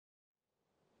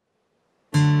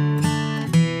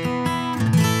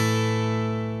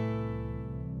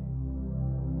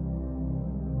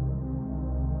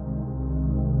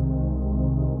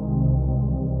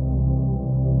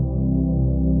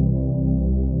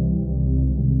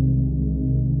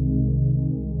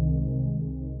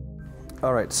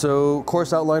All right, so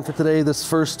course outline for today. This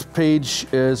first page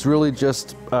is really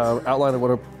just outline of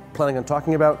what I'm planning on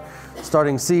talking about.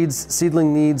 Starting seeds,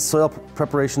 seedling needs, soil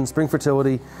preparation, spring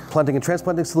fertility, planting and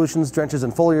transplanting solutions, drenches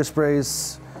and foliar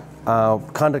sprays,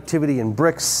 conductivity in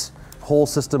bricks, whole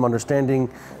system understanding,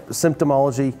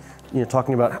 symptomology,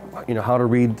 talking about how to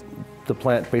read the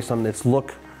plant based on its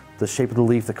look, the shape of the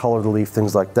leaf, the color of the leaf,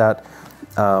 things like that.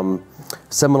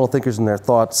 Seminal thinkers and their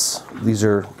thoughts.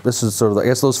 This is sort of, I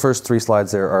guess those first three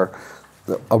slides there are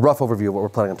a rough overview of what we're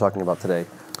planning on talking about today.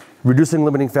 Reducing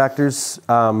limiting factors,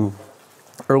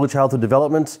 early childhood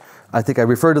development. I think I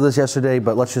referred to this yesterday,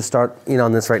 but let's just start in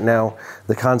on this right now.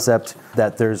 The concept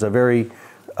that there's a very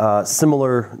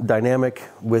similar dynamic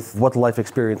with what the life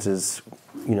experience is,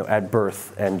 at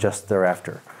birth and just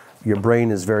thereafter. Your brain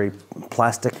is very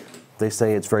plastic. They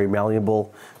say it's very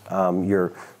malleable.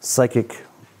 Your psychic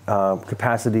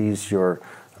capacities, your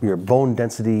bone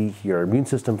density, your immune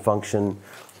system function,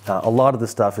 a lot of the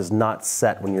stuff is not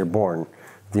set when you're born.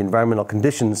 The environmental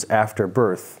conditions after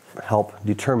birth help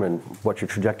determine what your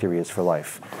trajectory is for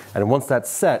life. And once that's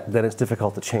set, then it's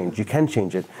difficult to change. You can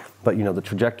change it, but the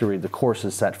trajectory, the course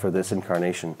is set for this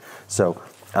incarnation. So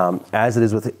as it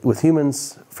is with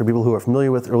humans, for people who are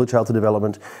familiar with early childhood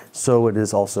development, so it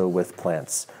is also with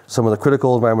plants. Some of the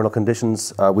critical environmental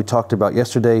conditions we talked about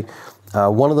yesterday.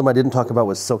 One of them I didn't talk about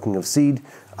was soaking of seed.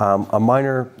 A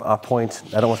minor point,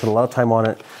 I don't want to spend a lot of time on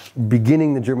it,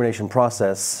 beginning the germination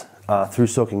process through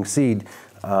soaking seed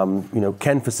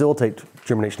can facilitate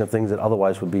germination of things that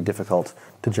otherwise would be difficult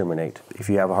to germinate. If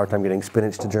you have a hard time getting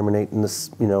spinach to germinate in this,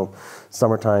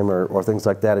 summertime or things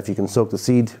like that, if you can soak the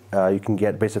seed, you can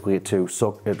get basically it to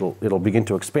soak. It'll begin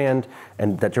to expand,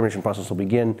 and that germination process will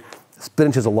begin.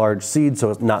 Spinach is a large seed, so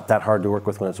it's not that hard to work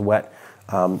with when it's wet.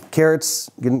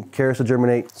 Carrots, getting carrots to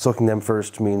germinate, soaking them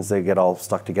first means they get all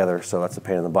stuck together, so that's a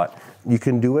pain in the butt. You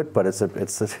can do it, but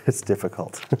it's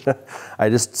difficult. I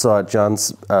just saw at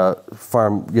John's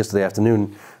farm yesterday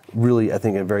afternoon, really, I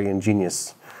think, a very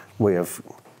ingenious way of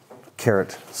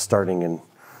carrot starting and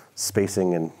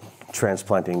spacing and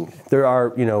transplanting. There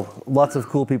are, lots of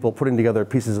cool people putting together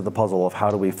pieces of the puzzle of how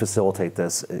do we facilitate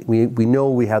this. We know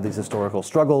we have these historical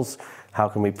struggles. How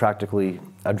can we practically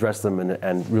address them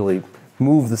and really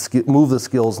move the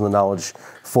skills and the knowledge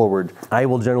forward? I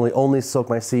will generally only soak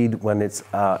my seed when it's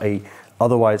a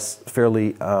otherwise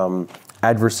fairly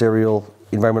adversarial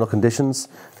environmental conditions.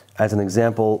 As an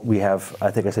example, we have,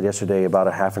 I think I said yesterday, about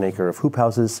a half an acre of hoop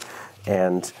houses,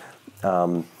 and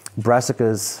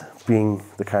brassicas, being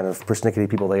the kind of persnickety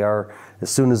people they are, as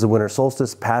soon as the winter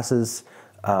solstice passes,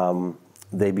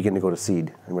 they begin to go to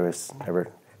seed. Anybody's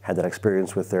ever had that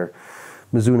experience with their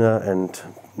mizuna and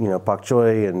pak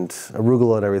choi and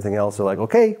arugula and everything else? They're like,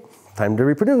 okay, time to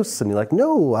reproduce. And you're like,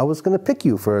 no, I was going to pick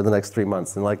you for the next 3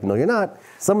 months. And like, no, you're not.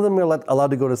 Some of them are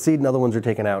allowed to go to seed, and other ones are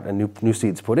taken out and new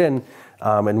seeds put in.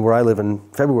 And where I live in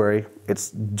February,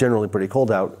 it's generally pretty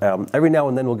cold out. Every now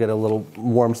and then we'll get a little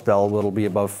warm spell. It'll be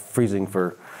above freezing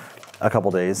for a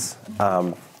couple days.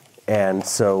 And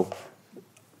so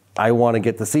I want to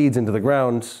get the seeds into the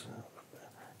ground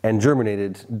and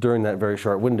germinated during that very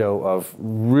short window of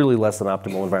really less than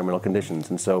optimal environmental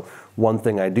conditions. And so one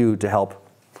thing I do to help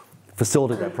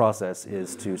facilitate that process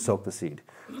is to soak the seed.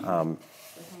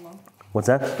 What's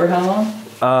that? For how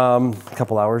long? A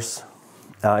couple hours.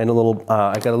 I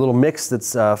got a little mix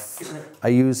that's, I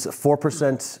use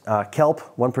 4%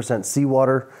 kelp, 1%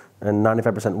 seawater, and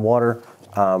 95% water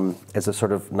as a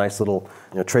sort of nice little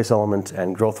trace element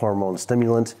and growth hormone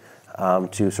stimulant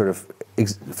to sort of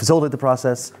facilitate the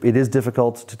process. It is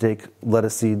difficult to take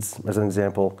lettuce seeds, as an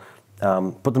example,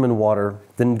 put them in water,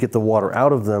 then get the water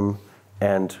out of them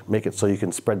and make it so you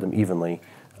can spread them evenly.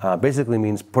 Basically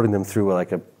means putting them through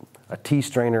like a tea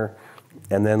strainer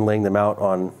and then laying them out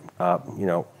on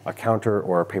a counter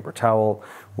or a paper towel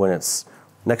when it's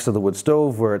next to the wood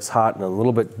stove where it's hot and a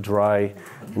little bit dry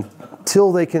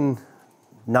until they can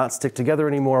not stick together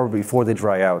anymore before they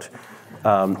dry out.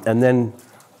 And then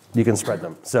you can spread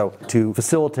them. So to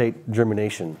facilitate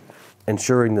germination,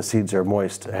 ensuring the seeds are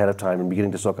moist ahead of time and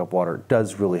beginning to soak up water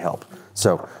does really help.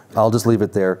 So I'll just leave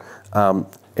it there.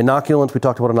 Inoculant, we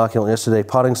talked about inoculant yesterday.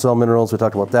 Potting soil minerals, we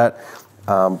talked about that.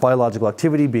 Biological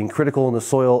activity being critical in the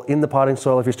soil, in the potting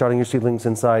soil if you're starting your seedlings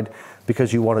inside,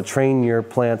 because you want to train your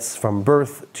plants from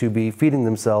birth to be feeding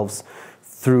themselves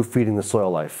through feeding the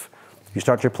soil life. You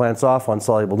start your plants off on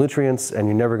soluble nutrients and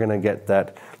you're never going to get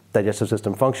that digestive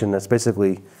system function. That's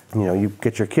basically, you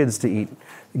get your kids to eat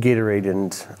Gatorade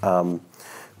and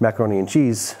macaroni and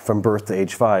cheese from birth to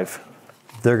age 5.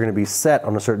 They're going to be set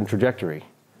on a certain trajectory,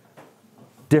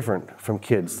 different from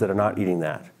kids that are not eating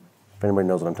that. If anybody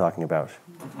knows what I'm talking about.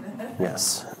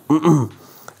 Yes.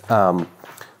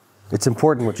 It's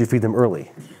important what you feed them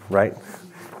early, right?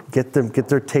 Get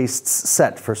their tastes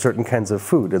set for certain kinds of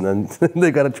food, and then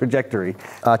they've got a trajectory.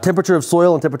 Temperature of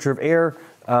soil and temperature of air.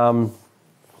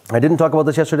 I didn't talk about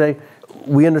this yesterday.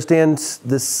 We understand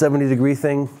this 70-degree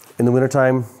thing. In the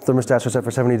wintertime, thermostats are set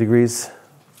for 70 degrees.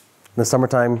 In the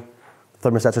summertime,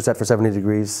 thermostats are set for 70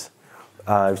 degrees.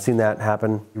 I've seen that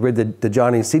happen. You read the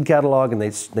Johnny's seed catalog, and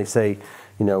they say,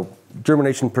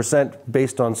 germination percent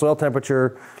based on soil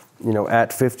temperature.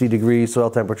 At 50 degrees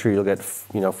soil temperature, you'll get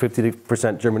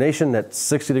 50% germination. At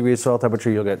 60 degrees soil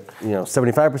temperature, you'll get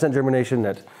 75% germination.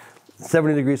 At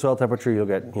 70 degrees soil temperature, you'll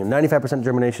get 95%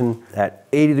 germination. At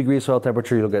 80 degrees soil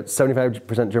temperature, you'll get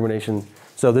 75% germination.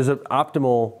 So there's an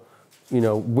optimal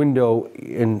window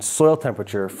in soil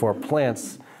temperature for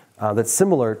plants that's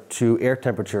similar to air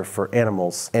temperature for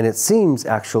animals. And it seems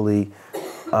actually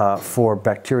for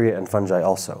bacteria and fungi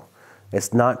also.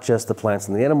 It's not just the plants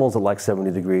and the animals that like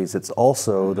 70 degrees, it's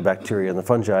also the bacteria and the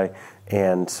fungi.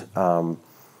 And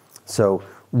so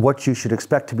what you should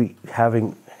expect to be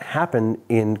having happen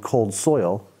in cold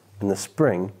soil in the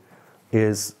spring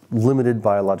is limited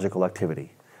biological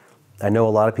activity. I know a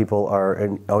lot of people are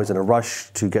always in a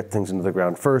rush to get things into the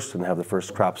ground first and have the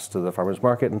first crops to the farmer's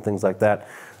market and things like that.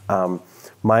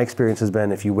 My experience has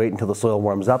been if you wait until the soil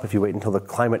warms up, if you wait until the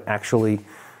climate actually,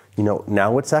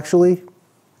 now it's actually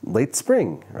late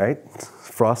spring, right?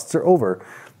 Frosts are over.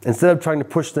 Instead of trying to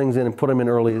push things in and put them in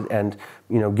early and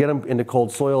get them into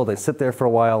cold soil, they sit there for a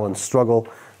while and struggle.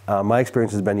 My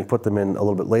experience has been you put them in a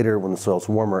little bit later when the soil's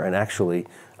warmer, and actually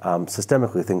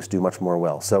systemically things do much more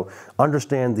well. So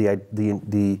understand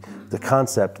the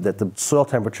concept that the soil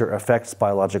temperature affects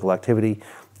biological activity.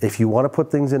 If you want to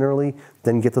put things in early,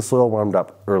 then get the soil warmed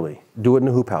up early. Do it in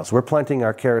a hoop house. We're planting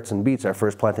our carrots and beets, our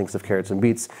first plantings of carrots and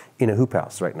beets, in a hoop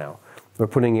house right now. We're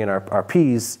putting in our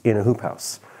peas in a hoop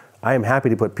house. I am happy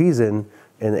to put peas in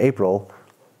April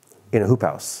in a hoop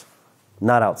house,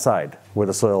 not outside where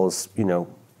the soil is,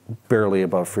 barely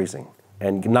above freezing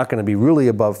and not going to be really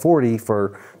above 40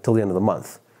 till the end of the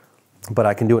month. But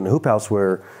I can do it in a hoop house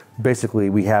where basically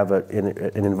we have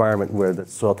an environment where the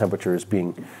soil temperature is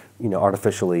being,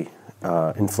 artificially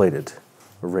inflated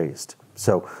or raised.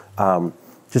 So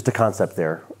just a concept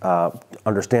there.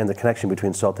 Understand the connection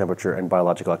between soil temperature and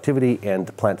biological activity and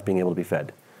the plants being able to be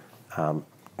fed.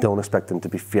 Don't expect them to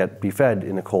be fed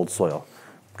in a cold soil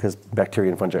because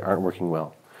bacteria and fungi aren't working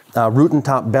well. Root and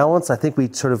top balance, I think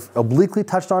we sort of obliquely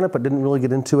touched on it but didn't really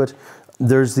get into it.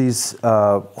 There's these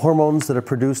hormones that are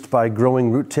produced by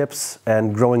growing root tips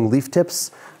and growing leaf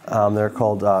tips. They're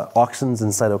called auxins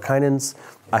and cytokinins.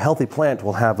 A healthy plant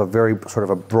will have a very sort of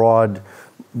a broad,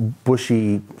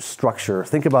 bushy structure.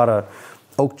 Think about an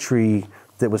oak tree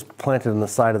that was planted on the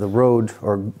side of the road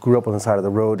or grew up on the side of the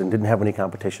road and didn't have any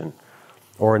competition,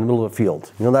 or in the middle of a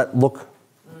field. That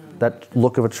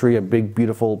look of a tree, a big,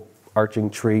 beautiful, arching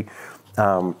tree.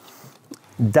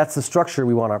 That's the structure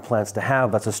we want our plants to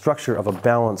have. That's a structure of a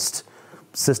balanced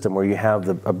system where you have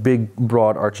a big,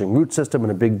 broad, arching root system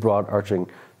and a big, broad, arching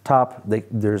top.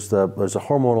 There's a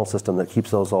hormonal system that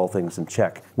keeps those all things in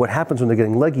check. What happens when they're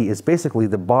getting leggy is basically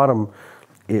the bottom,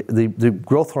 the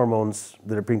growth hormones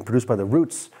that are being produced by the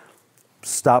roots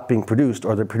stop being produced,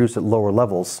 or they're produced at lower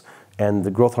levels, and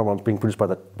the growth hormones being produced by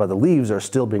the leaves are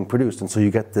still being produced, and so you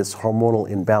get this hormonal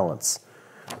imbalance.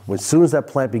 As soon as that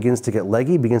plant begins to get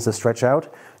leggy, begins to stretch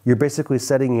out, you're basically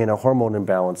setting in a hormone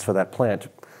imbalance for that plant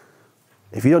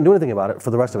if you don't do anything about it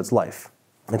for the rest of its life.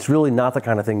 It's really not the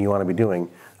kind of thing you want to be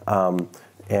doing.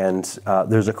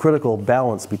 There's a critical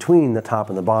balance between the top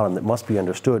and the bottom that must be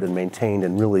understood and maintained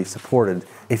and really supported.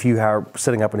 If you are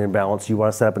setting up an imbalance, you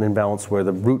want to set up an imbalance where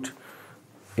the root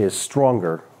is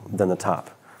stronger than the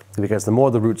top. Because the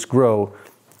more the roots grow,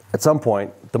 at some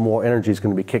point, the more energy is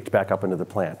going to be kicked back up into the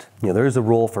plant. There is a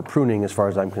role for pruning, as far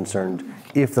as I'm concerned,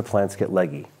 if the plants get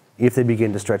leggy. If they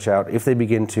begin to stretch out, if they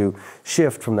begin to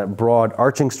shift from that broad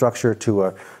arching structure to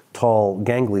a tall,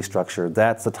 gangly structure,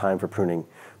 that's the time for pruning.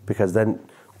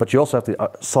 But you also have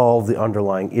to solve the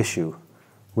underlying issue,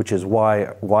 which is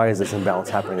why is this imbalance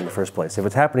happening in the first place? If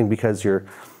it's happening because your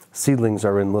seedlings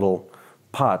are in little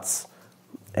pots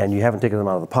and you haven't taken them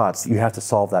out of the pots, you have to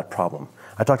solve that problem.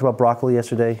 I talked about broccoli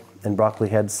yesterday and broccoli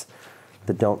heads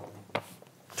that don't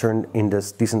turn into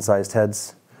decent-sized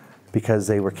heads because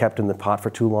they were kept in the pot for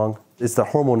too long. It's the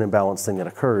hormone imbalance thing that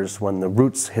occurs when the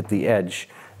roots hit the edge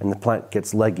and the plant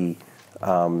gets leggy.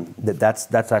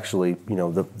 That's actually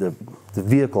the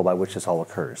vehicle by which this all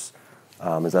occurs,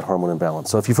 is that hormone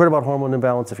imbalance. So if you've heard about hormone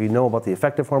imbalance, if you know about the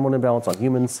effect of hormone imbalance on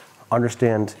humans,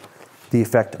 understand the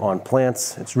effect on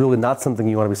plants. It's really not something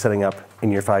you want to be setting up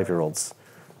in your 5-year-olds,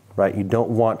 right? You don't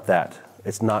want that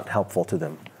It's not helpful to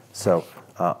them. So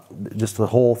just the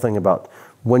whole thing about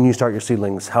when you start your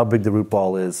seedlings, how big the root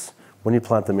ball is, when you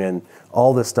plant them in,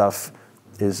 all this stuff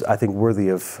is, I think, worthy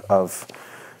of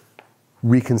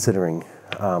reconsidering.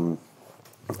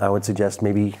 I would suggest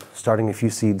maybe starting a few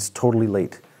seeds totally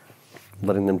late,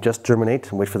 letting them just germinate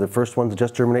and wait for the first one to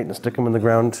just germinate and stick them in the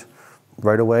ground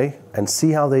right away and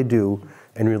see how they do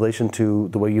in relation to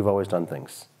the way you've always done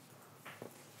things.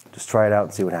 Just try it out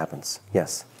and see what happens.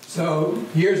 Yes? So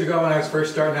years ago when I was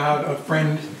first starting out, a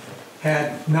friend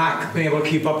had not been able to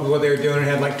keep up with what they were doing and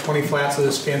had like 20 flats of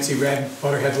this fancy red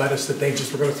butterhead lettuce that they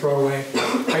just were going to throw away.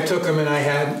 I took them and I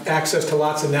had access to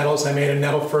lots of nettles. I made a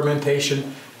nettle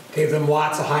fermentation, gave them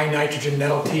lots of high nitrogen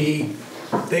nettle tea.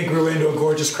 They grew into a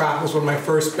gorgeous crop. It was one of my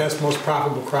first, best, most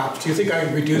profitable crops. Do you think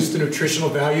I reduced the nutritional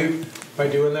value by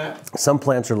doing that? Some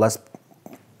plants are less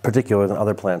particular than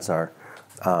other plants are.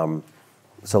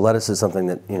 So lettuce is something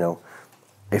that,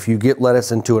 if you get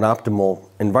lettuce into an optimal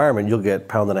environment, you'll get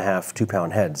 1.5 2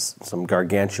 pound heads, some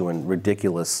gargantuan,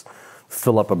 ridiculous,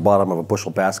 fill up a bottom of a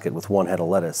bushel basket with one head of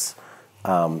lettuce.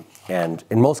 And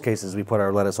in most cases, we put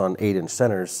our lettuce on 8-inch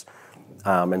centers,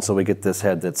 and so we get this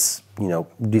head that's,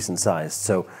 decent sized.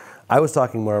 So I was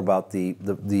talking more about the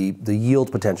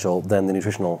yield potential than the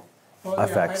nutritional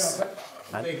effects. Yeah,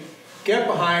 I know, they get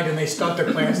behind and they stunt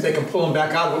their plants, they can pull them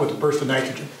back out with a burst of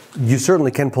nitrogen. You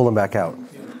certainly can pull them back out.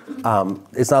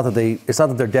 It's not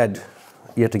that they're dead.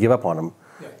 You have to give up on them.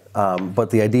 Yeah. But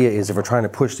the idea is, if we're trying to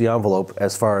push the envelope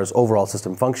as far as overall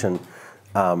system function,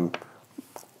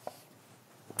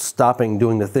 stopping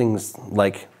doing the things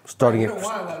like starting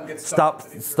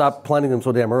stop planting them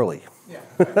so damn early. Yeah.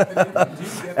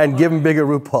 And give them bigger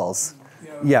root balls.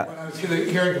 Yeah. When I was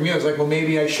hearing from you, I was like, well,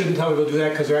 maybe I shouldn't tell people to do that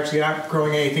because they're actually not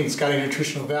growing anything that's got any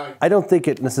nutritional value. I don't think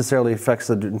it necessarily affects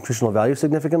the nutritional value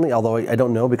significantly, although I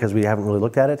don't know because we haven't really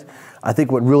looked at it. I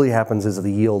think what really happens is that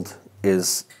the yield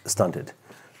is stunted.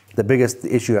 The biggest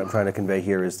issue I'm trying to convey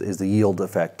here is the yield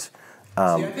effect. See,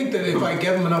 I think that if I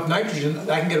give them enough nitrogen,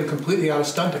 I can get them completely out of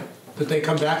stunting, that they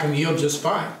come back and yield just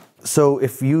fine. So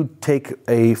if you take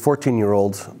a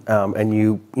 14-year-old and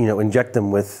you inject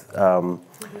them with a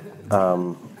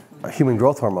human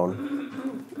growth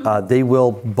hormone, they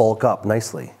will bulk up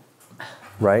nicely,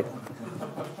 right?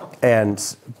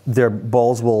 And their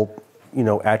balls will,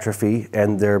 atrophy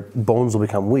and their bones will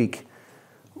become weak,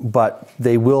 but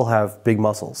they will have big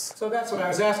muscles. So that's what I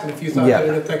was asking, if you thought that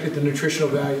it affected the nutritional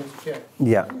value. Yeah.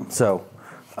 Yeah. So,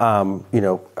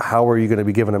 how are you going to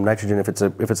be giving them nitrogen if it's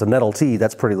a nettle tea?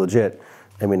 That's pretty legit.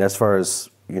 I mean, as far as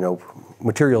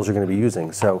materials you're going to be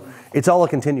using. So it's all a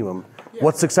continuum. Yeah.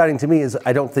 What's exciting to me is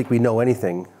I don't think we know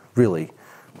anything really.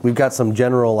 We've got some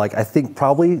general, I think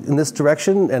probably in this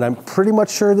direction, and I'm pretty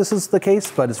much sure this is the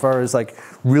case. But as far as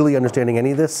really understanding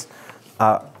any of this,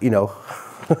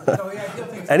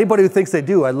 anybody who thinks they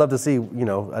do, I'd love to see.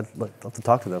 I'd love to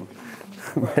talk to them.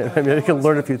 I mean, I can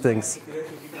learn a few things.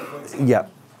 Yeah,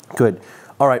 good.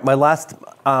 All right, my last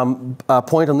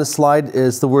point on this slide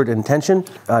is the word intention.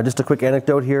 Just a quick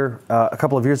anecdote here. A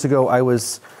couple of years ago, I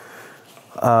was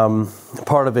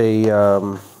part of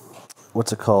a,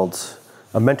 what's it called?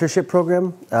 A mentorship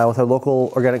program with our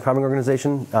local organic farming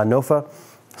organization, NOFA.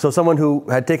 So someone who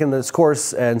had taken this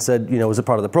course and said, was a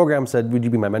part of the program, said, "Would you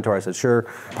be my mentor?" I said, "Sure."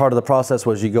 Part of the process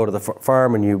was you go to the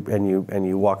farm and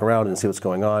you walk around and see what's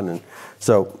going on. And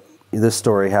so this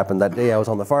story happened that day. I was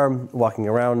on the farm walking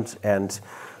around, and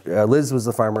Liz was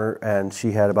the farmer, and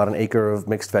she had about an acre of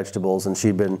mixed vegetables, and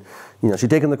she'd been, she'd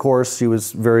taken the course. She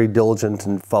was very diligent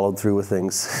and followed through with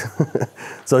things.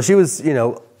 So she was,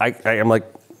 I'm like,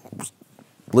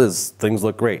 "Liz, things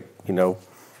look great.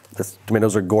 The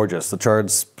tomatoes are gorgeous. The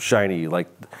chard's shiny.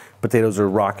 Potatoes are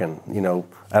rocking.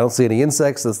 I don't see any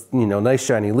insects. Nice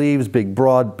shiny leaves, big,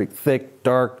 broad, big, thick,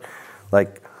 dark. What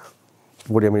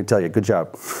do you want me to tell you? Good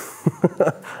job."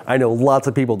 I know lots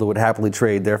of people that would happily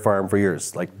trade their farm for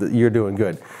yours. You're doing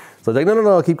good. So I was like,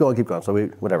 no, keep going. So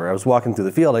whatever. I was walking through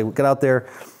the field. I got out there,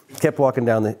 kept walking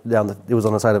down the. It was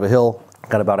on the side of a hill.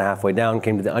 Got about halfway down,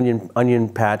 came to the onion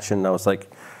patch, and I was like,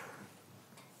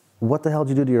 "What the hell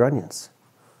did you do to your onions?"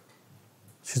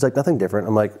 She's like, "Nothing different."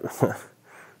 I'm like,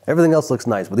 "Everything else looks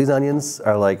nice, but these onions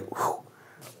are whew.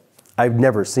 I've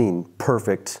never seen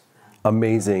perfect,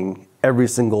 amazing, every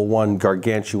single one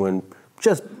gargantuan,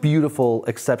 just beautiful,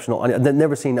 exceptional onion. I've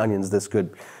never seen onions this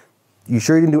good. You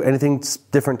sure you didn't do anything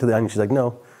different to the onions?" She's like,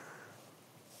 "No."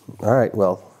 All right,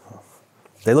 well,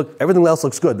 everything else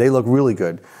looks good. They look really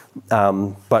good.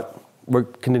 But we're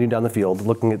continuing down the field,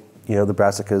 looking at the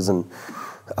brassicas and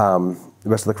the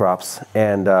rest of the crops,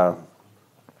 and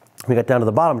we got down to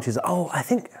the bottom, and she's like, "Oh, I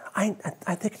think I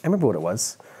remember what it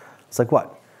was." It's like,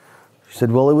 "What?" She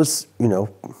said, well, it was,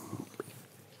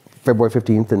 February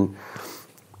 15th, and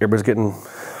everybody's getting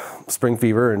spring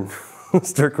fever and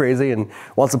stir crazy and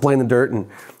wants to play in the dirt, and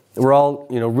we're all,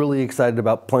 really excited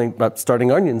about starting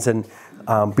onions. And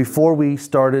before we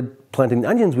started planting the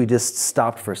onions, we just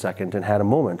stopped for a second and had a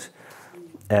moment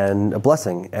and a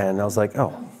blessing. And I was like,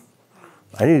 oh,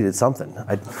 I needed something.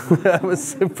 I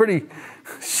was pretty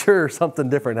sure something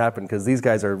different happened because these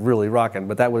guys are really rocking,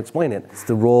 but that would explain it. It's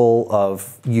the role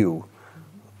of you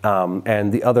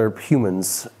and the other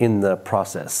humans in the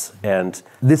process. And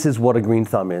this is what a green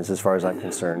thumb is, as far as I'm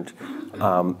concerned,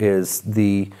 is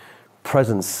the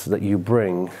presence that you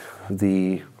bring,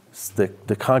 the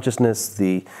consciousness,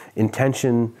 the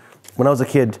intention. When I was a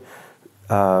kid,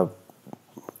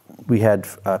 we had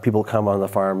people come on the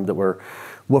farm that were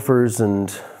woofers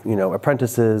and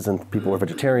apprentices, and people were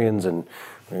vegetarians, and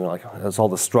there's all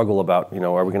the struggle about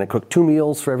are we going to cook 2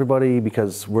 meals for everybody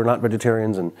because we're not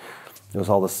vegetarians, and there was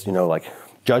all this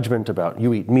judgment about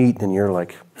you eat meat and you're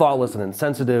like thoughtless and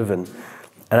insensitive, and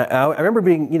I remember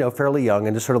being fairly young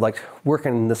and just sort of like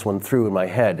working this one through in my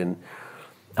head, and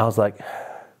I was like,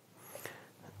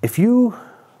 if you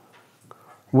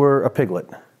were a piglet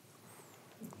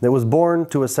that was born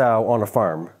to a sow on a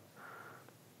farm,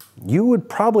 you would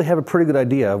probably have a pretty good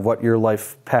idea of what your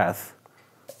life path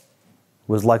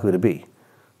was likely to be,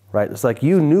 right? It's like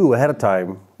you knew ahead of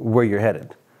time where you're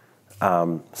headed.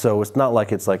 So it's not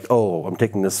like it's like, oh, I'm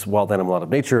taking this wild animal out of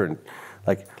nature. And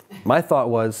like, my thought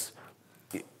was,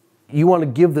 you want to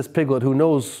give this piglet who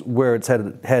knows where it's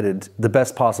headed the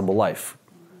best possible life.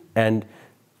 And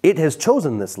it has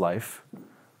chosen this life.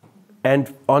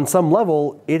 And on some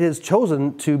level, it has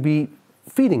chosen to be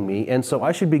feeding me. And so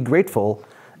I should be grateful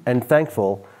and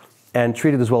thankful and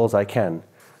treat it as well as I can.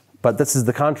 But this is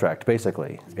the contract,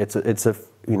 basically. It's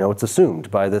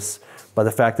assumed by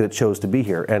the fact that it chose to be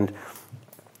here. And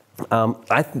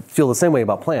I feel the same way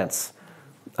about plants.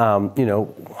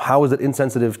 How is it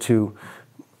insensitive to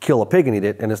kill a pig and eat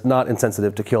it, and it's not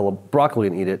insensitive to kill a broccoli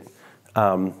and eat it?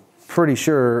 Pretty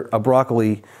sure a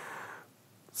broccoli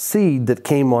seed that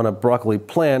came on a broccoli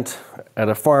plant at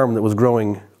a farm that was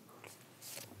growing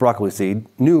broccoli seed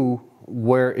knew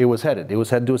where it was headed. It was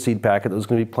headed to a seed packet that was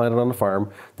going to be planted on the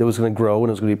farm, that was going to grow and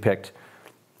it was going to be picked.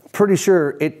 Pretty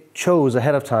sure it chose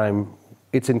ahead of time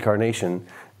its incarnation,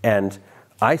 and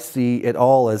I see it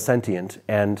all as sentient.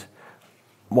 And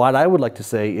what I would like to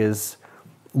say is,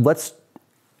 let's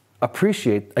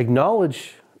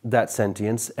acknowledge that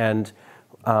sentience and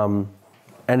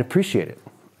appreciate it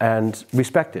and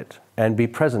respect it and be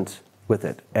present with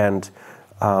it. And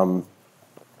I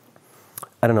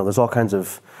don't know, there's all kinds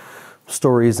of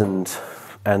stories and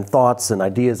thoughts and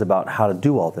ideas about how to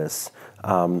do all this.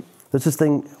 There's this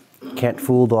thing, can't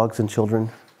fool dogs and children,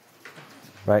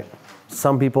 right?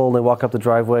 Some people, they walk up the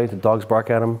driveway, the dogs bark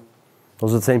at them.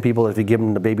 Those are the same people that if you give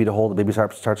them the baby to hold, the baby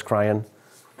starts crying,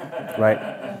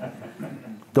 right?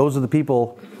 Those are the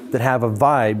people that have a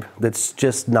vibe that's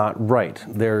just not right.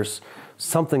 There's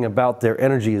something about their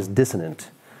energy is dissonant.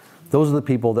 Those are the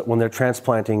people that when they're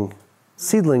transplanting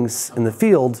seedlings in the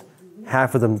field,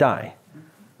 half of them die,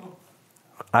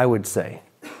 I would say.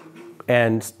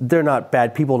 And they're not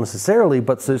bad people necessarily,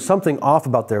 but there's something off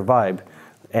about their vibe.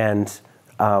 And,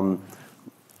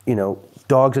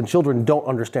 dogs and children don't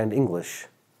understand English.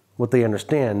 What they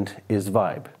understand is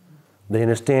vibe. They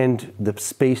understand the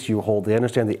space you hold. They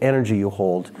understand the energy you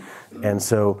hold. And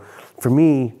so for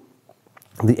me,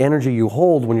 the energy you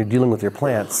hold when you're dealing with your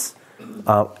plants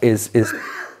is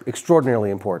extraordinarily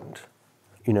important.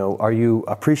 Are you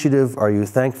appreciative? Are you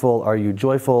thankful? Are you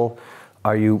joyful?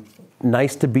 Are you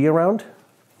nice to be around?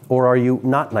 Or are you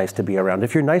not nice to be around?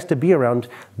 If you're nice to be around,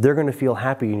 they're going to feel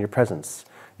happy in your presence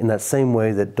in that same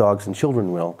way that dogs and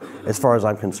children will, as far as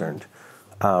I'm concerned.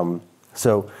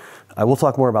 So we'll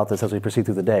talk more about this as we proceed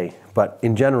through the day. But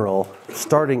in general,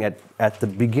 starting at the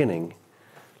beginning,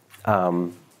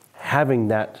 having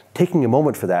that, taking a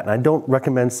moment for that. And I don't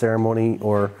recommend ceremony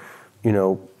or,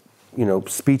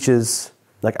 speeches.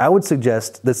 Like, I would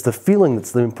suggest that's the feeling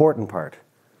that's the important part.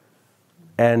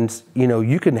 And,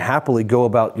 you can happily go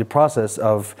about your process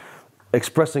of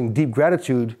expressing deep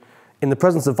gratitude in the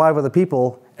presence of 5 other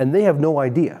people, and they have no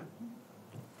idea.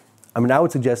 I mean, I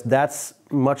would suggest that's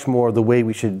much more the way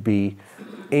we should be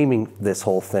aiming this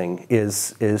whole thing,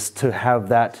 is to have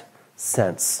that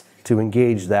sense, to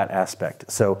engage that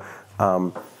aspect. So,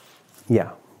 I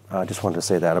just wanted to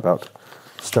say that about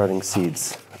starting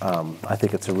seeds. I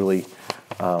think it's a really,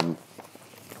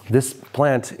 this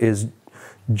plant is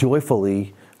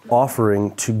joyfully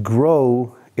offering to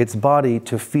grow its body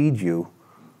to feed you,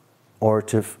 or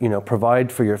to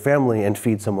provide for your family and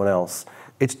feed someone else.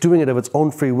 It's doing it of its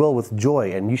own free will with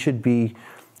joy, and you should be,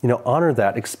 honor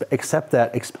that, accept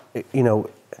that,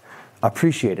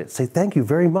 appreciate it. Say, thank you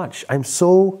very much. I'm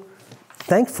so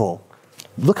thankful.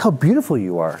 Look how beautiful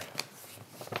you are.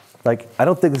 Like, I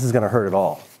don't think this is going to hurt at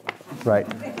all, right?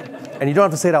 And you don't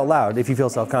have to say it out loud if you feel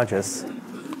self-conscious.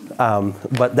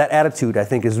 But that attitude, I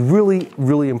think, is really,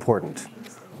 really important.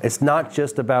 It's not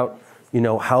just about,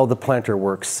 how the planter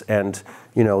works and,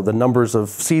 the numbers of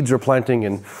seeds you're planting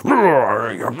and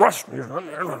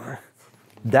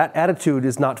that attitude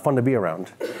is not fun to be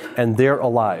around. And they're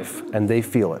alive and they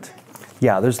feel it.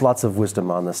 Yeah, there's lots of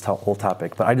wisdom on this whole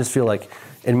topic, but I just feel like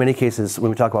in many cases when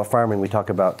we talk about farming, we talk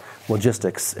about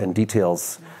logistics and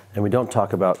details, and we don't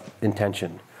talk about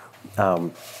intention.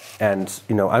 And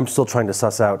I'm still trying to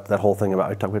suss out that whole thing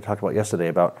we talked about yesterday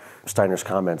about Steiner's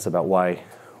comments about why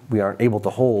we aren't able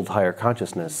to hold higher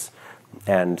consciousness,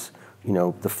 and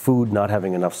the food not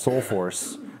having enough soul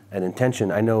force and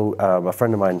intention. I know a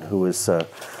friend of mine who is a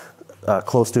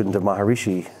close student of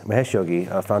Maharishi Mahesh Yogi,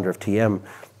 founder of TM,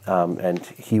 and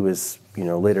he was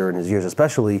later in his years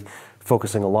especially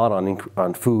focusing a lot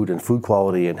on food and food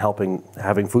quality and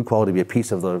having food quality be a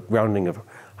piece of the grounding of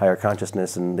higher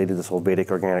consciousness, and they did this whole Vedic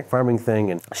organic farming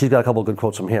thing, and she's got a couple of good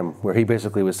quotes from him where he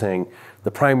basically was saying the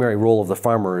primary role of the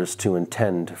farmer is to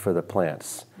intend for the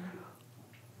plants.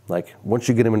 Like, once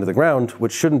you get them into the ground,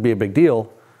 which shouldn't be a big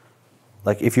deal,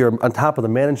 like if you're on top of the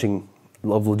managing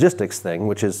of logistics thing,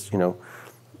 which is, a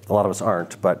lot of us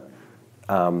aren't, but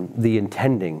the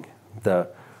intending, the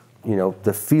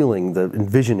feeling, the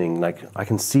envisioning, like I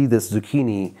can see this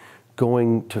zucchini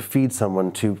going to feed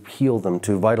someone, to heal them,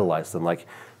 to vitalize them, like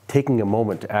taking a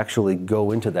moment to actually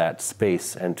go into that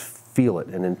space and feel it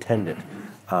and intend it.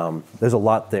 There's a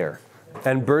lot there.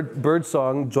 And bird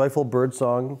song, joyful bird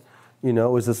song,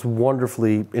 is this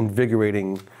wonderfully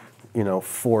invigorating,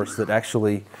 force that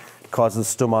actually causes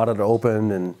stomata to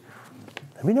open. And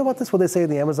have you know about this, what they say in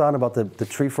the Amazon about the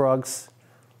tree frogs?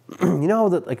 You know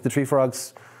how the tree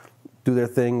frogs do their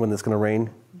thing when it's going to rain?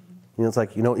 It's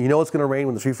like, it's going to rain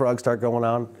when the tree frogs start going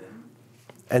on.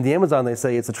 And the Amazon, they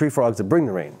say it's the tree frogs that bring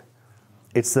the rain.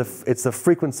 It's the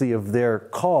frequency of their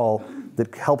call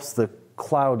that helps the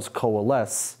clouds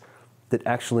coalesce that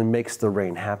actually makes the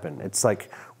rain happen. It's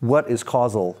like, what is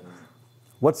causal?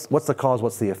 What's the cause?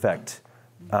 What's the effect?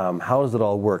 How does it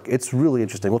all work? It's really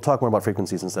interesting. We'll talk more about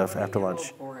frequencies and stuff after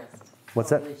lunch. What's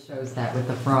that? It shows that with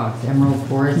the frogs. Emerald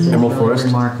forest is Emerald really forest?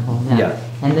 remarkable. Yeah.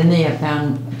 And then they have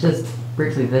found, just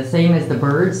briefly, the same as the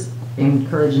birds,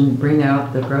 encourage and bring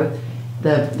out the growth.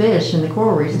 The fish and the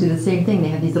coral reefs do the same thing. They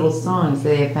have these little songs that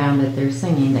they have found that they're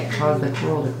singing that cause the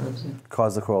coral to grow too.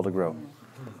 Cause the coral to grow.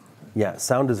 Yeah,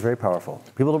 sound is very powerful.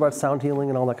 People know about sound healing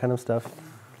and all that kind of stuff.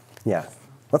 Yeah.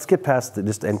 Let's get past the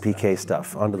just NPK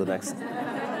stuff, onto the next.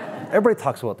 Everybody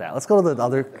talks about that. Let's go to the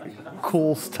other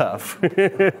cool stuff.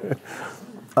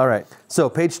 All right, so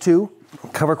page 2,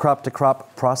 cover crop to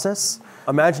crop process.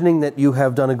 Imagining that you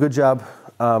have done a good job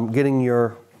getting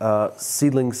your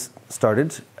seedlings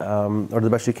started, or the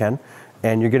best you can,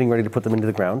 and you're getting ready to put them into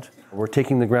the ground. We're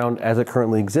taking the ground as it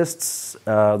currently exists.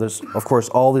 There's, of course,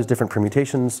 all these different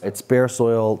permutations. It's bare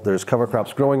soil, there's cover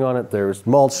crops growing on it, there's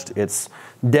mulched, it's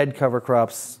dead cover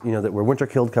crops, that were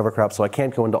winter-killed cover crops, so I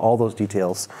can't go into all those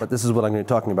details. But this is what I'm going to be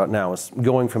talking about now, is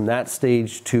going from that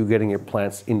stage to getting your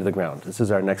plants into the ground. This is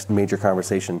our next major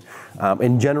conversation.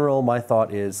 In general, my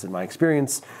thought is, in my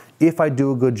experience, if I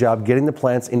do a good job getting the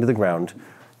plants into the ground,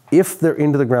 if they're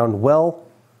into the ground well,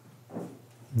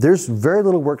 there's very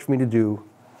little work for me to do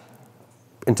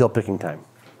until picking time.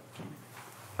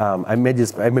 I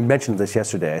mentioned this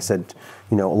yesterday. I said,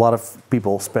 a lot of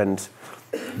people spend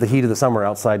the heat of the summer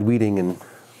outside weeding and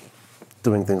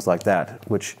doing things like that,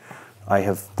 which I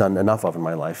have done enough of in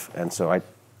my life, and so I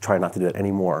try not to do that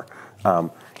anymore.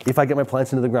 If I get my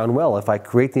plants into the ground well, if I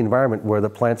create the environment where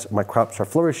my crops are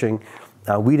flourishing,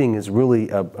 weeding is really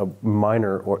a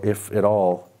minor, or if at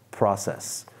all,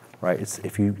 process. Right?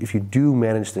 If you do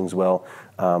manage things well,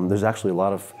 there's actually a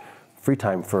lot of free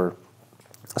time for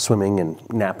swimming and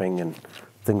napping and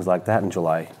things like that in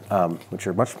July, which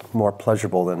are much more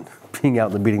pleasurable than being out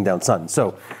in the beating down sun.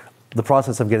 So the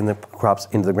process of getting the crops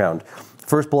into the ground.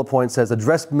 First bullet point says,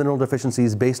 address mineral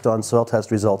deficiencies based on soil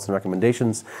test results and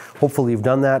recommendations. Hopefully you've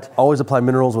done that. Always apply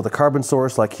minerals with a carbon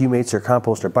source like humates or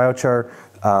compost or biochar.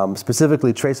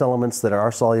 Specifically trace elements that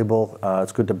are soluble.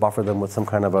 It's good to buffer them with some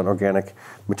kind of an organic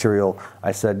material.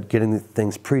 I said getting the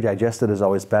things pre-digested is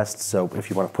always best. So if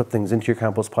you want to put things into your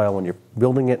compost pile when you're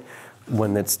building it,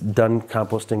 when it's done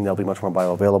composting, they'll be much more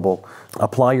bioavailable.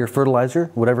 Apply your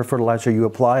fertilizer, whatever fertilizer you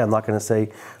apply. I'm not going to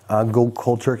say go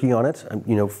cold turkey on it.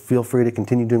 Feel free to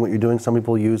continue doing what you're doing. Some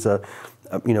people use a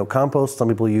compost. Some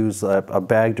people use a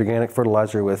bagged organic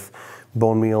fertilizer with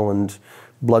bone meal and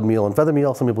blood meal and feather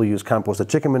meal. Some people use composted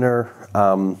chicken manure.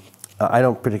 I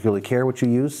don't particularly care what you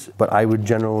use, but I would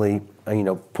generally,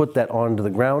 put that onto the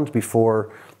ground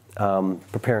before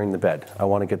preparing the bed. I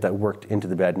want to get that worked into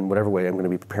the bed in whatever way I'm going to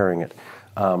be preparing it.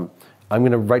 I'm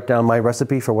going to write down my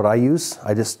recipe for what I use.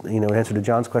 I just, in answer to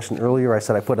John's question earlier, I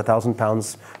said I put 1,000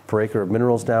 pounds per acre of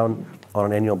minerals down on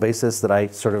an annual basis that I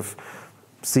sort of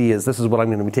see as this is what I'm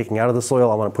going to be taking out of the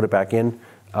soil. I want to put it back in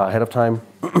ahead of time.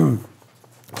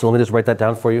 So let me just write that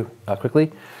down for you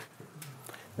quickly.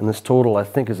 And this total, I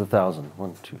think, is 1,000.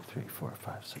 1, 2, 3, 4,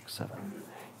 5, 6, 7.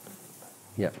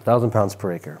 Yeah, 1,000 pounds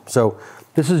per acre. So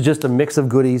this is just a mix of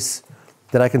goodies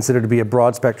that I consider to be a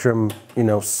broad spectrum,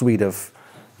 suite of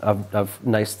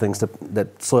nice things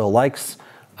that soil likes.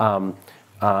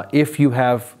 If you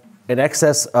have an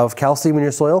excess of calcium in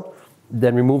your soil,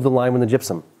 then remove the lime and the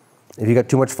gypsum. If you got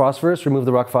too much phosphorus, remove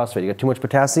the rock phosphate. You got too much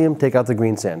potassium, take out the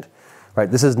green sand. Right?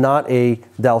 This is not a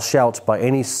thou shalt by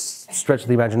any stretch of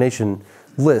the imagination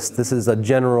list. This is a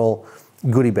general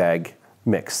goodie bag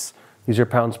mix. These are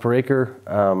pounds per acre,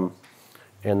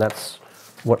 and that's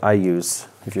what I use,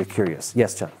 if you're curious.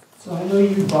 Yes, John? So I know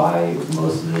you buy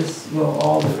most of this, well,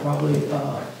 all of it probably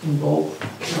in bulk,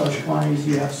 large quantities.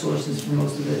 You have sources for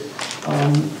most of it.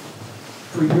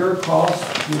 For your cost,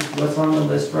 what's on the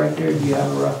list right there, do you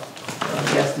have a rough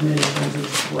guesstimate in terms of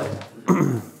split?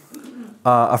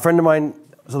 A friend of mine,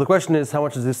 so the question is, how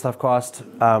much does this stuff cost?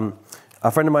 A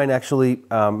friend of mine actually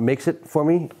makes it for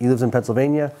me. He lives in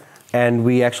Pennsylvania, and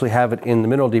we actually have it in the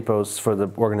mineral depots for the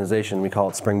organization. We call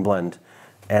it Spring Blend.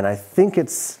 And I think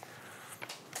it's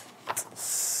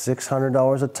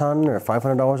 $600 a ton or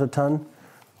 $500 a ton,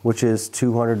 which is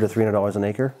 $200 to $300 an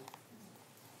acre.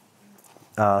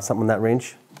 Something in that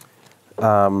range.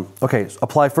 Okay, so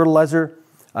apply fertilizer,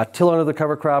 till under the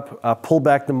cover crop, pull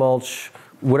back the mulch,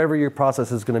 whatever your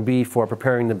process is going to be for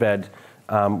preparing the bed.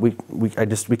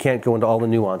 We can't go into all the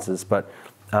nuances, but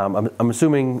I'm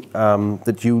assuming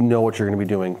that you know what you're going to be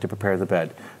doing to prepare the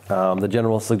bed. The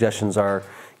general suggestions are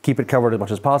keep it covered as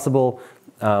much as possible,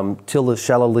 till as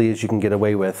shallowly as you can get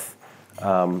away with.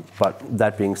 But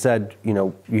that being said,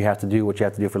 you have to do what you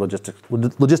have to do for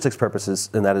logistics purposes,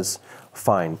 and that is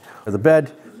fine. For the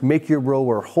bed, make your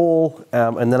rower whole,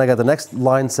 and then I got the next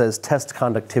line says test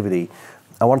conductivity.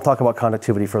 I want to talk about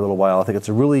conductivity for a little while. I think it's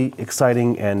a really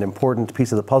exciting and important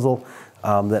piece of the puzzle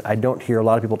that I don't hear a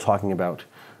lot of people talking about.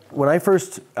 When I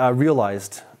first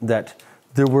realized that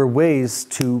there were ways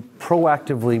to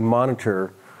proactively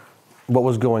monitor what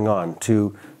was going on,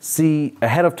 to see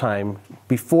ahead of time,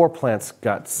 before plants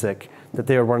got sick, that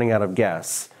they were running out of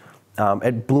gas,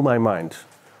 it blew my mind.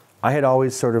 I had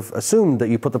always sort of assumed that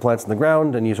you put the plants in the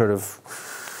ground and you sort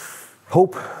of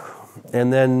hope,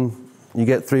 and then you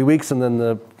get 3 weeks and then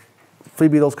the flea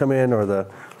beetles come in or the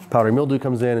powdery mildew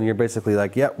comes in and you're basically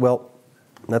like, yeah, well,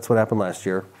 that's what happened last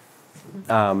year.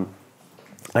 I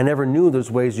never knew there's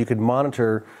ways you could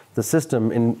monitor the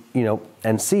system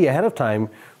and see ahead of time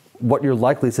what your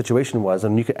likely situation was,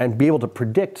 and be able to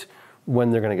predict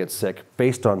when they're going to get sick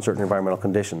based on certain environmental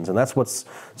conditions. And that's what's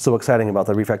so exciting about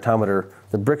the refractometer,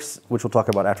 the bricks, which we'll talk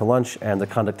about after lunch, and the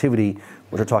conductivity,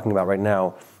 which we're talking about right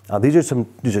now. These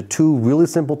are two really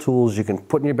simple tools you can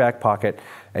put in your back pocket,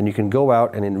 and you can go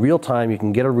out and in real time you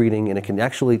can get a reading, and it can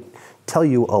actually tell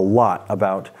you a lot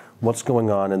about what's going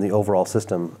on in the overall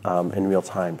system in real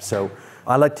time. So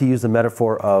I like to use the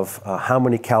metaphor of how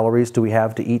many calories do we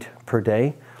have to eat per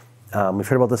day. We've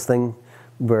heard about this thing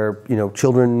where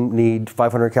children need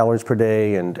 500 calories per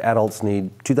day, and adults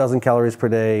need 2,000 calories per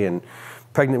day, and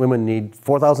pregnant women need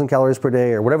 4,000 calories per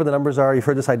day, or whatever the numbers are. You've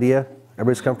heard this idea?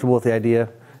 Everybody's comfortable with the idea?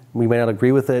 We may not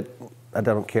agree with it. I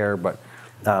don't care, but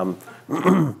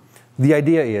the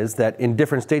idea is that in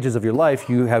different stages of your life,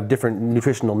 you have different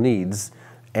nutritional needs,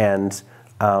 and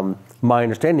my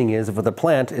understanding is for the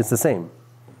plant, it's the same.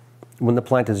 When the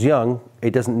plant is young,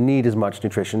 it doesn't need as much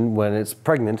nutrition. When it's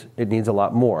pregnant, it needs a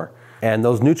lot more. And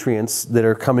those nutrients that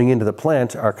are coming into the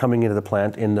plant are coming into the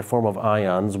plant in the form of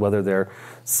ions, whether they're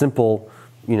simple,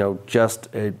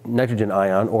 just a nitrogen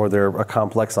ion, or they're a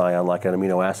complex ion like an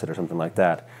amino acid or something like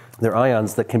that. They're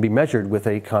ions that can be measured with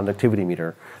a conductivity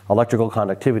meter. Electrical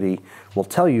conductivity will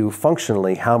tell you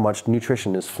functionally how much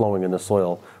nutrition is flowing in the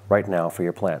soil right now for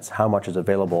your plants, how much is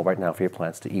available right now for your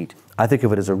plants to eat. I think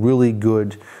of it as a really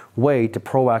good way to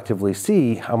proactively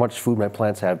see how much food my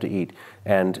plants have to eat.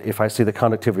 And if I see the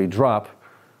conductivity drop,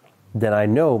 then I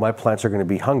know my plants are going to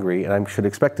be hungry, and I should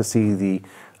expect to see the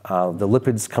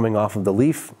lipids coming off of the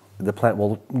leaf. The plant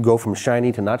will go from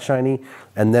shiny to not shiny,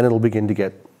 and then it'll begin to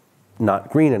get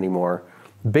not green anymore.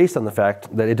 based on the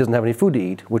fact that it doesn't have any food to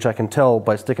eat, which I can tell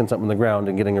by sticking something in the ground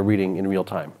and getting a reading in real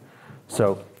time.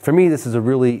 So for me, this is a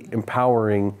really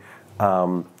empowering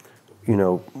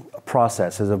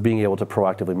process of being able to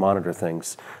proactively monitor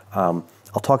things. I'll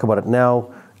talk about it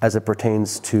now as it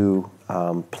pertains to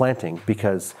planting,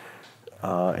 because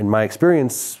in my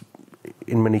experience,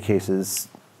 in many cases,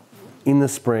 in the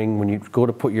spring, when you go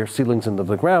to put your seedlings into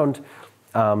the ground,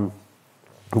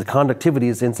 the conductivity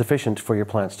is insufficient for your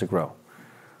plants to grow.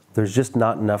 There's just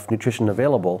not enough nutrition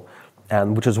available,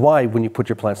 and which is why when you put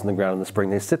your plants in the ground in the spring,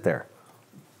 they sit there.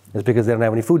 It's because they don't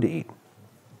have any food to eat,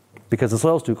 because the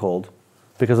soil's too cold,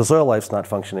 because the soil life's not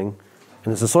functioning,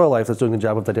 and it's the soil life that's doing the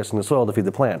job of digesting the soil to feed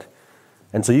the plant.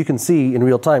 And so you can see in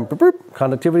real time, boop, boop,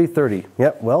 conductivity 30.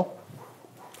 Yep, well,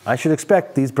 I should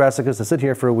expect these brassicas to sit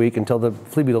here for a week until the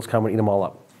flea beetles come and eat them all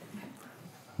up.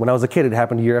 When I was a kid, it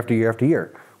happened year after year after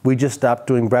year. We just stopped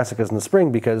doing brassicas in the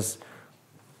spring because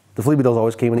the flea beetles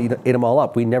always came and ate them all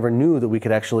up. We never knew that we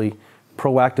could actually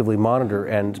proactively monitor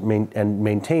and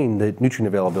maintain the nutrient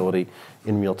availability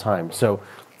in real time. So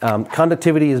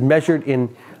conductivity is measured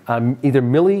in either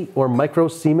milli or micro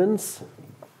Siemens.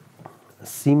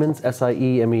 Siemens,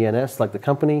 S-I-E-M-E-N-S, like the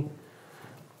company.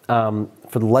 For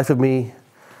the life of me,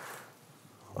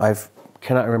 I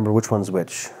cannot remember which one's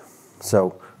which.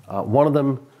 So one of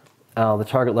them, the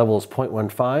target level is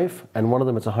 0.15, and one of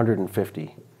them it's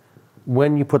 150.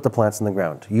 When you put the plants in the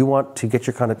ground, you want to get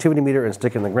your conductivity meter and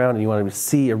stick it in the ground, and you want to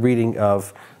see a reading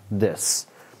of this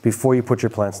before you put your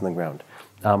plants in the ground.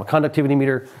 A conductivity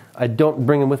meter, I don't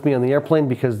bring them with me on the airplane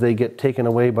because they get taken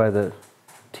away by the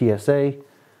TSA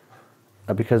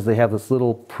because they have this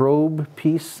little probe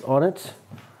piece on it.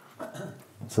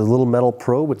 It's a little metal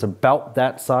probe. It's about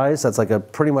that size. That's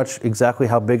like pretty much exactly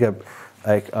how big a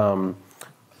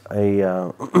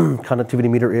conductivity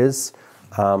meter is.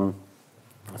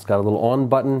 It's got a little on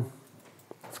button.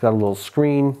 It's got a little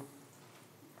screen.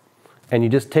 And you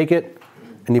just take it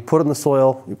and you put it in the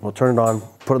soil. We'll turn it on,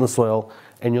 put it in the soil,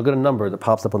 and you'll get a number that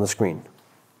pops up on the screen.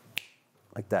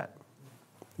 Like that.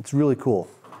 It's really cool.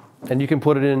 And you can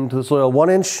put it into the soil 1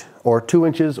 inch or 2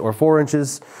 inches or 4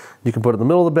 inches. You can put it in the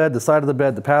middle of the bed, the side of the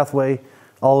bed, the pathway.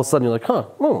 All of a sudden you're like,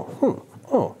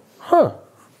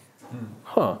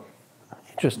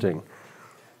 interesting.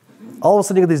 All of a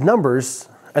sudden you get these numbers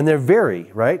and they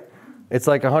vary, right? It's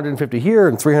like 150 here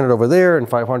and 300 over there and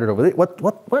 500 over there.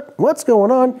 What's going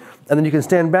on? And then you can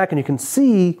stand back and you can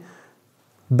see,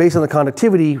 based on the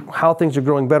conductivity, how things are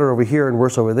growing better over here and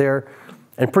worse over there.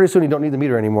 And pretty soon you don't need the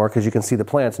meter anymore because you can see the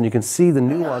plants and you can see the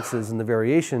nuances and the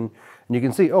variation. And you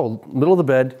can see, oh, middle of the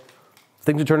bed,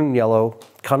 things are turning yellow,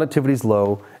 conductivity's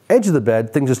low. Edge of the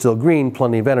bed, things are still green,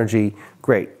 plenty of energy.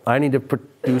 Great. I need to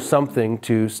do something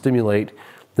to stimulate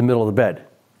the middle of the bed.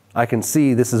 I can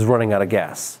see this is running out of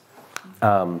gas.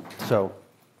 So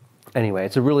anyway,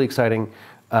 it's a really exciting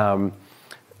tool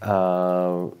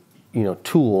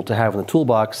to have in the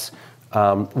toolbox.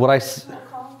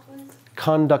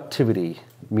 Conductivity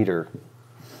meter.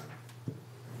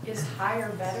 Is higher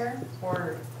better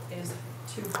or is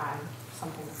too high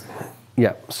something that's bad?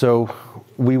 Yeah, so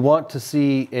we want to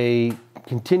see a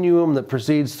continuum that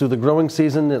proceeds through the growing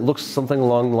season. It looks something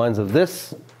along the lines of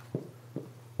this.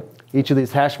 Each of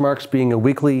these hash marks being a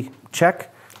weekly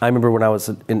check. I remember when I was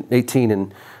 18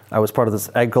 and I was part of this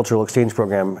agricultural exchange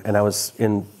program and I was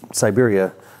in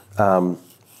Siberia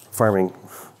farming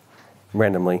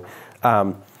randomly.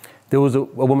 There was a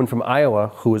woman from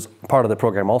Iowa who was part of the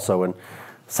program also, and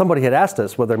somebody had asked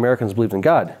us whether Americans believed in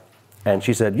God. And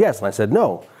she said yes, and I said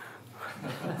no.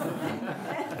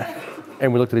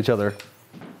 And we looked at each other.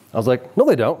 I was like, no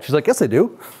they don't. She's like, yes they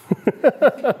do.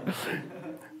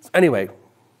 Anyway,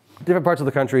 different parts of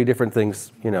the country, different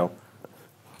things,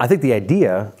 I think the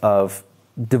idea of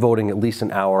devoting at least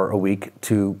an hour a week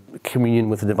to communion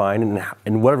with the divine, and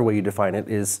in whatever way you define it,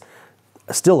 is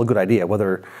still a good idea,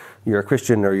 whether you're a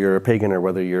Christian or you're a pagan or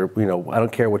whether you're, I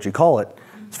don't care what you call it.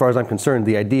 As far as I'm concerned,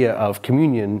 the idea of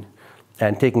communion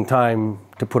and taking time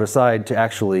to put aside to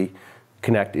actually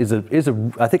connect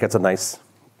I think that's a nice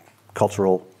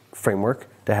cultural framework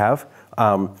to have.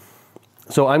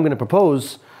 So I'm going to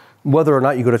propose, whether or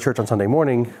not you go to church on Sunday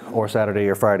morning or Saturday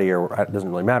or Friday, or it doesn't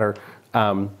really matter,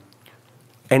 an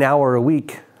hour a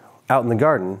week out in the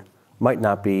garden might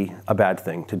not be a bad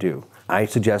thing to do. I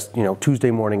suggest, Tuesday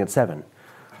morning at 7.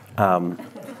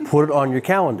 Put it on your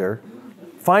calendar.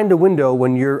 Find a window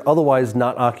when you're otherwise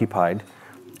not occupied,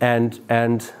 and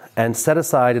set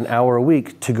aside an hour a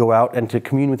week to go out and to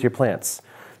commune with your plants,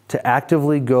 to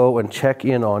actively go and check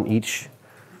in on each,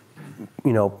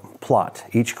 plot,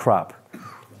 each crop.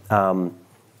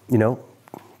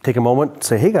 Take a moment,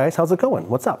 say, hey guys, how's it going?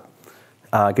 What's up?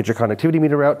 Get your conductivity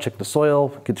meter out, check the soil,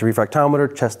 get your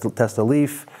refractometer, test the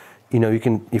leaf. You know, you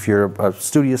can, if you're a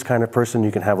studious kind of person,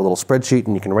 you can have a little spreadsheet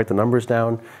and you can write the numbers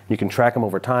down. You can track them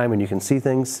over time and you can see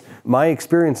things. My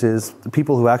experience is the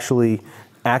people who actually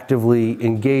actively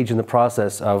engage in the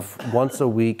process of once a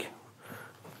week,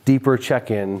 deeper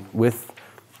check-in with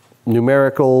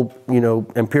numerical, you know,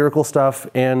 empirical stuff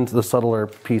and the subtler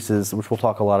pieces, which we'll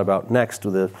talk a lot about next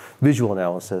with the visual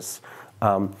analysis,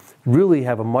 really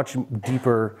have a much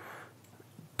deeper,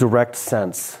 direct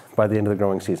sense by the end of the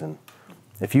growing season.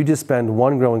 If you just spend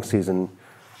one growing season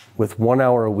with 1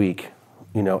 hour a week,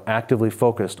 you know, actively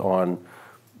focused on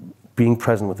being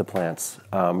present with the plants,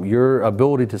 your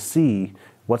ability to see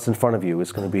what's in front of you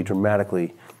is going to be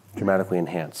dramatically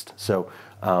enhanced. So,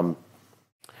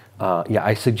 yeah,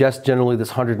 I suggest generally this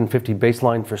 150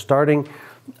 baseline for starting.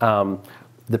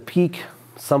 The peak,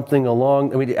 something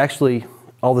along, I mean, actually,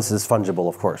 all this is fungible,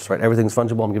 of course, right? Everything's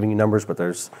fungible. I'm giving you numbers, but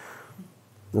there's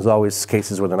always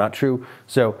cases where they're not true.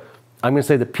 So I'm going to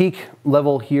say the peak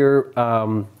level here,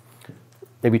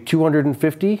 maybe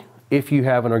 250 if you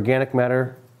have an organic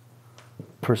matter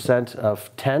percent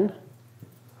of 10,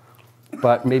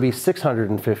 but maybe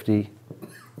 650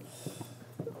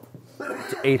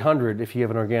 to 800 if you have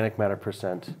an organic matter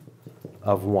percent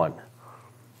of 1.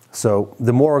 So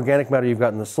the more organic matter you've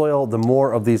got in the soil, the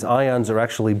more of these ions are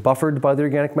actually buffered by the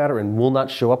organic matter and will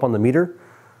not show up on the meter.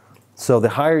 So the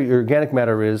higher your organic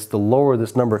matter is, the lower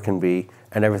this number can be,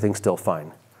 and everything's still fine.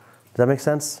 Does that make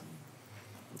sense?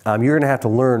 You're going to have to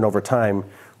learn over time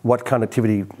what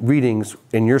conductivity readings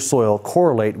in your soil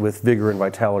correlate with vigor and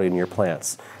vitality in your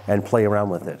plants, and play around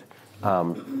with it.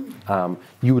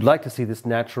 You would like to see this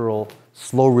natural,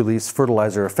 slow-release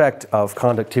fertilizer effect of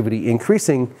conductivity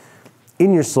increasing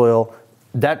in your soil.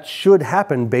 That should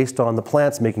happen based on the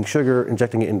plants making sugar,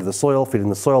 injecting it into the soil, feeding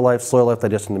the soil life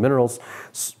digesting the minerals,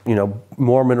 you know,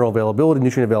 more mineral availability,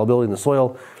 nutrient availability in the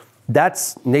soil.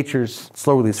 That's nature's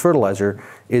slow-release fertilizer,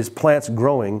 is plants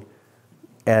growing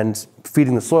and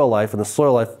feeding the soil life, and the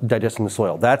soil life digesting the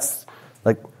soil. That's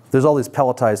like, there's all these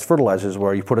pelletized fertilizers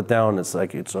where you put it down, it's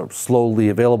like it's slowly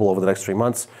available over the next 3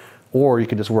 months, or you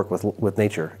could just work with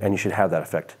nature, and you should have that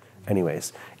effect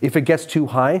anyways. If it gets too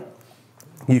high,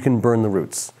 you can burn the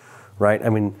roots, right? I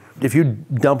mean, if you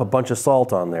dump a bunch of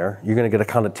salt on there, you're going to get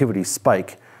a conductivity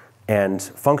spike, and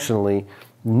functionally,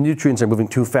 nutrients are moving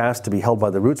too fast to be held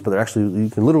by the roots, but they're actually, you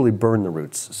can literally burn the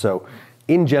roots. So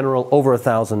in general, over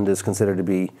 1,000 is considered to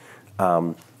be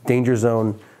danger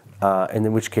zone, and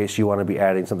in which case you want to be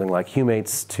adding something like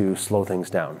humates to slow things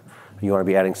down. You want to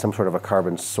be adding some sort of a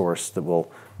carbon source that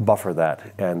will buffer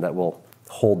that and that will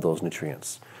hold those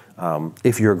nutrients.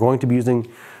 If you're going to be using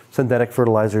synthetic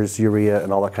fertilizers, urea,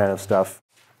 and all that kind of stuff,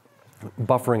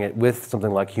 buffering it with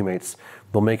something like humates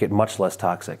will make it much less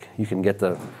toxic. You can get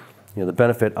the, you know, the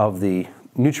benefit of the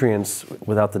nutrients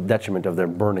without the detriment of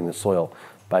them burning the soil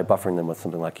by buffering them with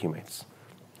something like humates.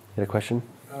 You had a question?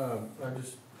 I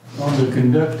just, on the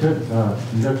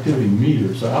conductivity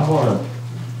meter, so I bought a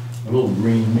little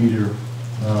green meter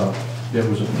that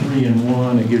was a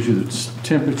 3-in-1. It gives you the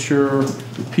temperature,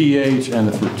 the pH, and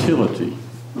the fertility.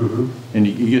 Mm-hmm. And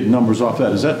you get numbers off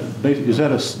that.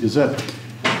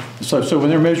 So when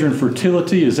they're measuring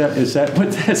fertility, is that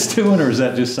what that's doing, or is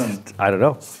that just some? I don't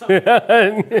know.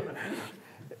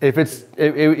 If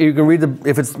you can read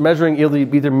if it's measuring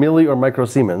either milli or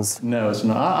microsiemens. No, it's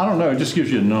not. I don't know. It just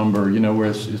gives you a number. You know,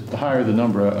 where the higher the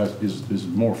number is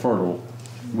more fertile.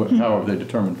 However they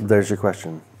determine. There's your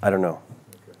question. I don't know.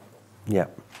 Yeah,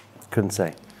 couldn't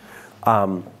say.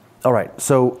 All right.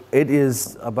 So it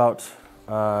is about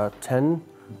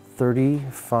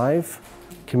 10:35.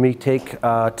 Can we take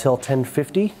till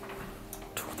 10:50?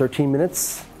 13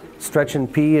 minutes. Stretch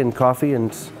and pee and coffee,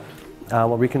 and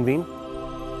we'll reconvene.